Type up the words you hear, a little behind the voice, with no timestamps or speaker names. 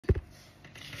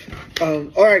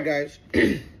All right, guys.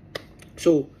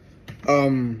 So,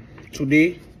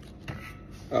 today,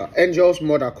 Angel's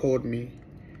mother called me,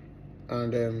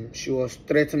 and she was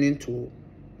threatening to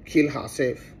kill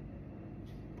herself.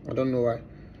 I don't know why.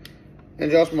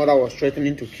 Angel's mother was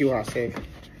threatening to kill herself.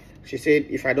 She said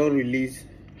if I don't release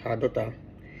her daughter,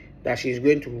 that she's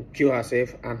going to kill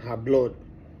herself and her blood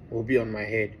will be on my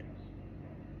head.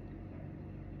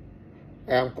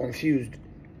 I am confused.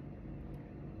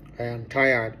 I am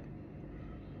tired.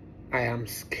 I am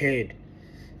scared.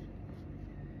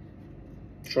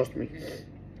 Trust me.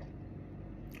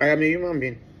 I am a human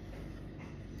being.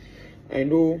 I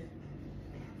know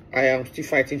I am still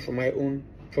fighting for my own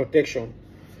protection.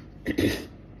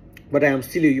 But I am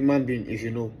still a human being, if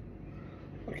you know.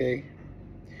 Okay?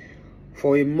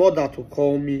 For a mother to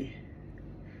call me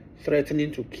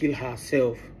threatening to kill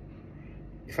herself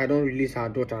if I don't release her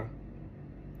daughter,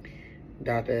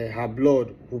 that her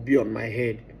blood will be on my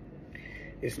head,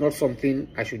 it's not something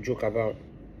I should joke about.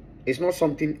 It's not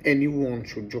something anyone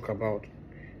should joke about.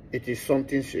 It is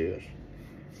something serious.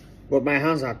 But my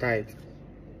hands are tied,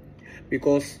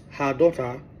 because her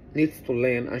daughter needs to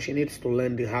learn, and she needs to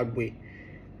learn the hard way.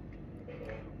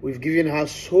 We've given her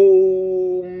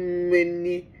so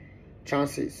many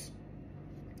chances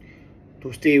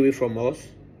to stay away from us,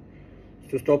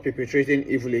 to stop perpetrating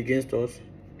evil against us,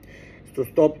 to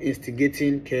stop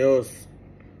instigating chaos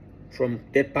from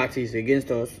third parties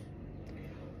against us,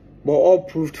 but all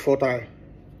proved futile.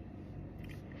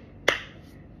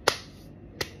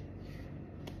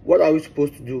 What are we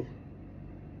supposed to do?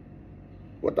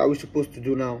 What are we supposed to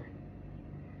do now?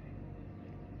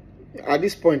 At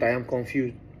this point, I am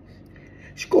confused.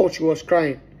 She called, she was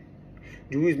crying.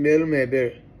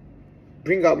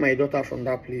 Bring out my daughter from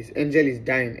that place. Angel is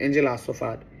dying. Angel has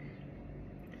suffered.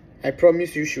 I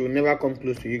promise you, she will never come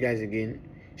close to you guys again.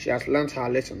 She has learned her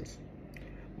lessons.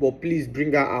 But please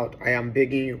bring her out. I am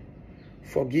begging you.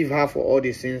 Forgive her for all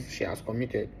the sins she has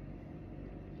committed.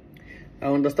 I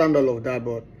understand all of that,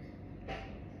 but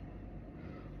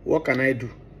what can I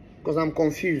do? Because I'm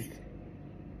confused.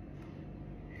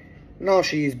 Now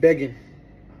she is begging.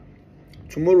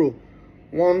 Tomorrow,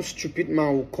 one stupid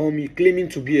man will call me claiming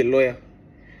to be a lawyer.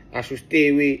 I should stay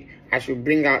away. I should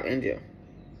bring out Angel.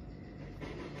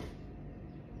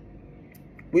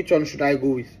 Which one should I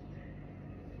go with?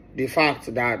 The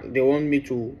fact that they want me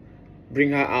to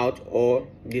bring her out, or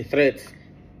the threat?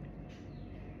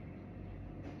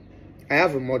 I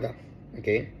have a mother,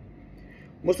 okay?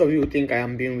 Most of you think I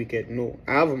am being wicked. No,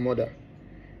 I have a mother.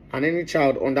 And any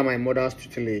child under my mother's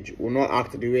tutelage will not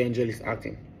act the way Angel is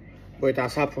acting. But it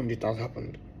has happened, it has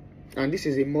happened. And this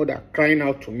is a mother crying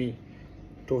out to me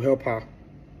to help her.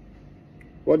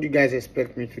 What do you guys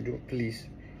expect me to do, please?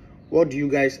 What do you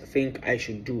guys think I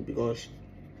should do? Because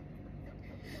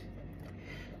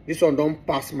this one don't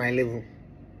pass my level.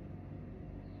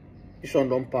 This one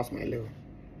don't pass my level.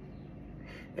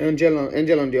 Angel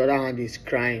on the other hand is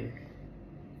crying.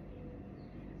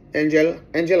 Angel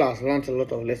has learned a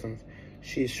lot of lessons.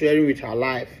 She's swearing with her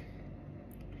life.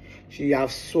 She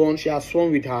has sworn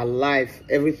with her life,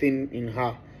 everything in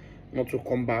her, not to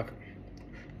come back,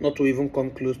 not to even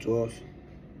come close to us.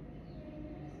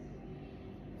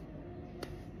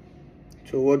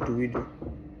 So what do we do?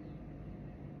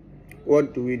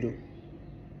 What do we do?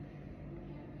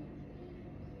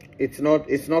 It's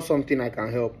not something I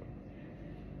can help.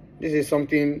 This is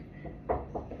something.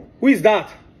 Who is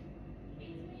that?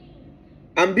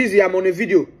 I'm busy, I'm on a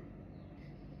video.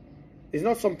 It's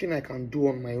not something I can do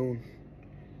on my own.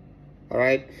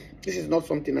 Alright? This is not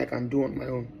something I can do on my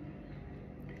own.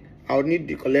 I would need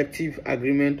the collective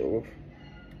agreement of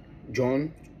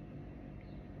John,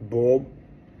 Bob,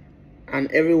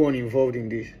 and everyone involved in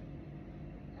this.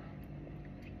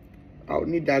 I would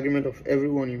need the agreement of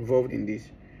everyone involved in this.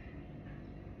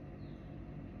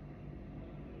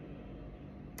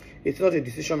 It's not a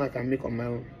decision I can make on my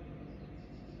own.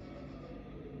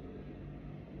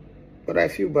 But I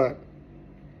feel bad.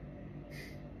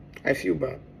 I feel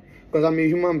bad. Because I'm a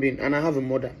human being and I have a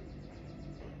mother.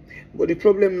 But the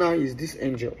problem now is this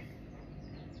Angel.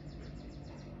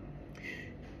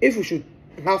 If we should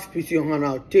have pity on her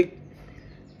now, take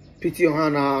pity on her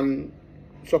now and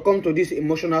succumb to these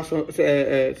emotional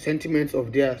sentiments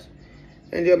of theirs,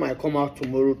 Angel might come out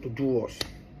tomorrow to do worse.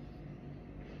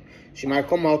 She might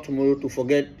come out tomorrow to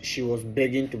forget she was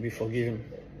begging to be forgiven.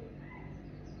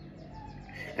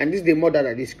 And this the mother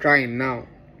that is crying now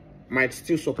might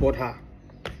still support her.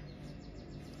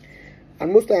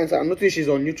 And most times I notice she's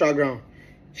on neutral ground.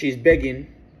 She's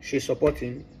begging, she's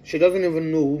supporting. She doesn't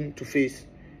even know whom to face.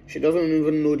 She doesn't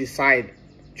even know the side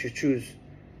to choose.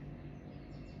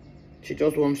 She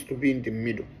just wants to be in the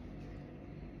middle.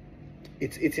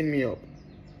 It's eating me up.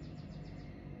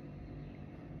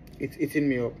 It's eating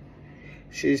me up.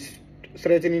 She's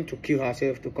threatening to kill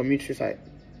herself, to commit suicide.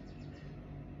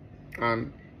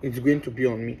 And it's going to be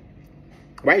on me.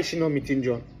 Why is she not meeting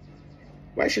John?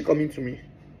 Why is she coming to me?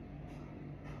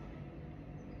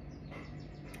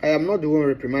 I am not the one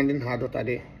reprimanding her daughter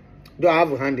there. Though I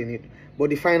have a hand in it. But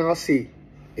the final say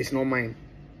is not mine.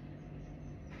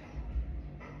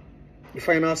 The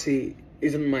final say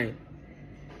isn't mine.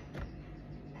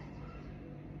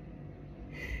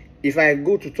 If I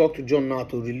go to talk to John now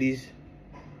to release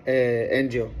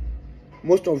Angel,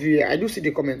 most of you, I do see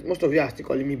the comments, most of you are still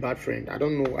calling me bad friend. I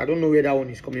don't know where that one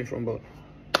is coming from, but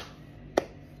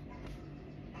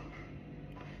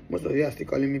most of you are still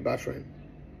calling me bad friend.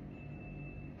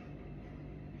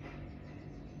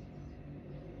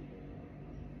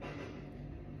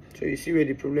 So you see where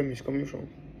the problem is coming from.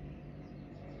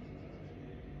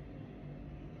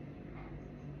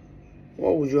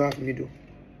 What would you have me do?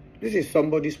 This is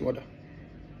somebody's mother.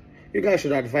 You guys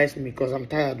should advise me because I'm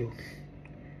tired though.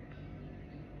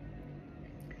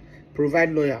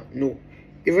 Provide lawyer? No.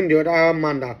 Even the other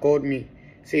man that called me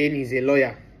saying he's a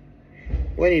lawyer,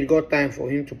 when it got time for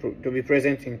him to be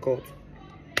present in court,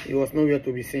 he was nowhere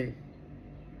to be seen.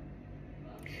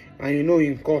 And you know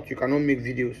in court you cannot make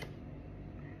videos.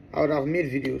 I would have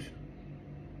made videos.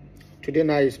 Today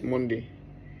now is Monday.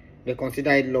 They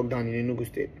consider it lockdown in Enugu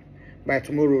State. By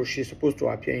tomorrow, she's supposed to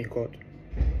appear in court.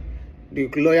 The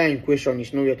lawyer in question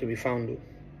is nowhere to be found though.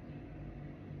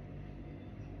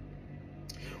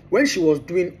 When she was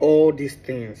doing all these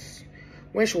things,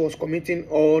 when she was committing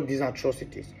all these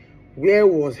atrocities, where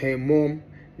was her mom,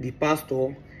 the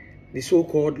pastor, the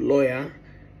so-called lawyer,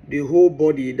 the whole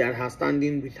body that has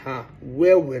standing with her?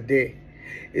 Where were they?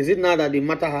 Is it now that the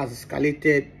matter has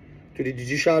escalated to the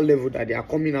judicial level that they are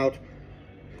coming out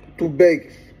to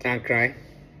beg and cry?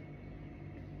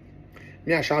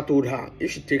 Me, Asha told her,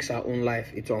 if she takes her own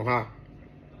life, it's on her.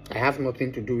 I have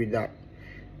nothing to do with that.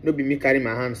 No be me carry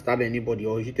my hand, stab anybody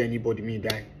or hit anybody, me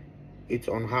die. It's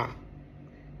on her.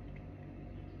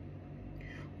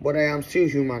 But I am still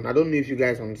human. I don't know if you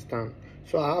guys understand.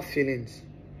 So I have feelings.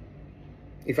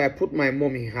 If I put my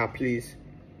mom in her place,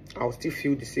 I'll still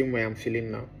feel the same way I'm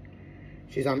feeling now.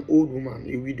 She's an old woman,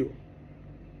 a widow.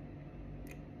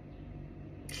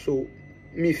 So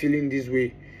me feeling this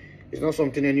way, it's not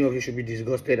something any of you should be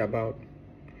disgusted about.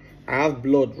 I have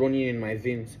blood running in my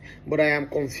veins, but I am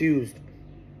confused.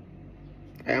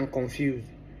 I am confused.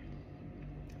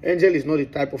 Angel is not the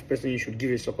type of person you should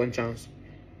give a second chance.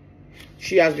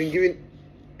 She has been given...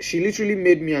 She literally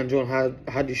made me and John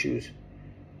had issues.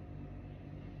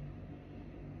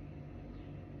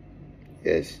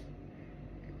 Yes.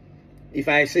 If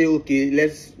I say, okay,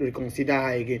 let's reconsider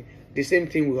her again, the same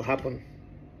thing will happen.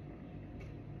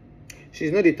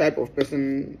 She's not the type of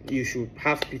person you should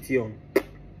have pity on.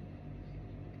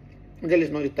 Angel is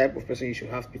not the type of person you should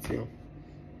have pity on.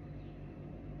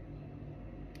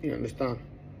 You understand?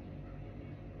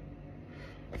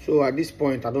 So at this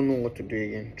point, I don't know what to do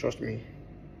again. Trust me.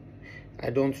 I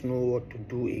don't know what to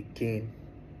do again.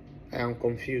 I am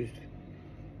confused.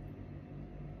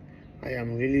 I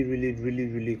am really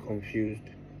confused.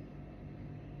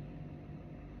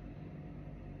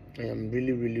 I am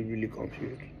really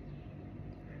confused.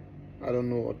 I don't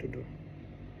know what to do.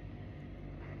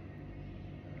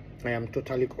 I am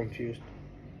totally confused.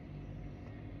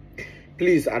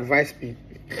 Please advise me.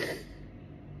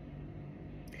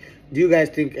 Do you guys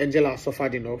think Angel has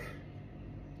suffered enough?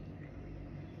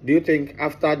 Do you think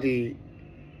after the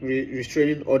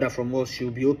restraining order from us,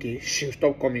 she'll be okay? She'll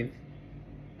stop coming?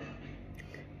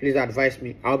 Please advise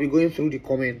me. I'll be going through the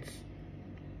comments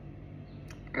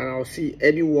and I'll see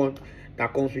anyone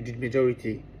that comes with the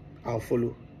majority. I'll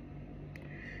follow.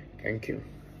 Thank you.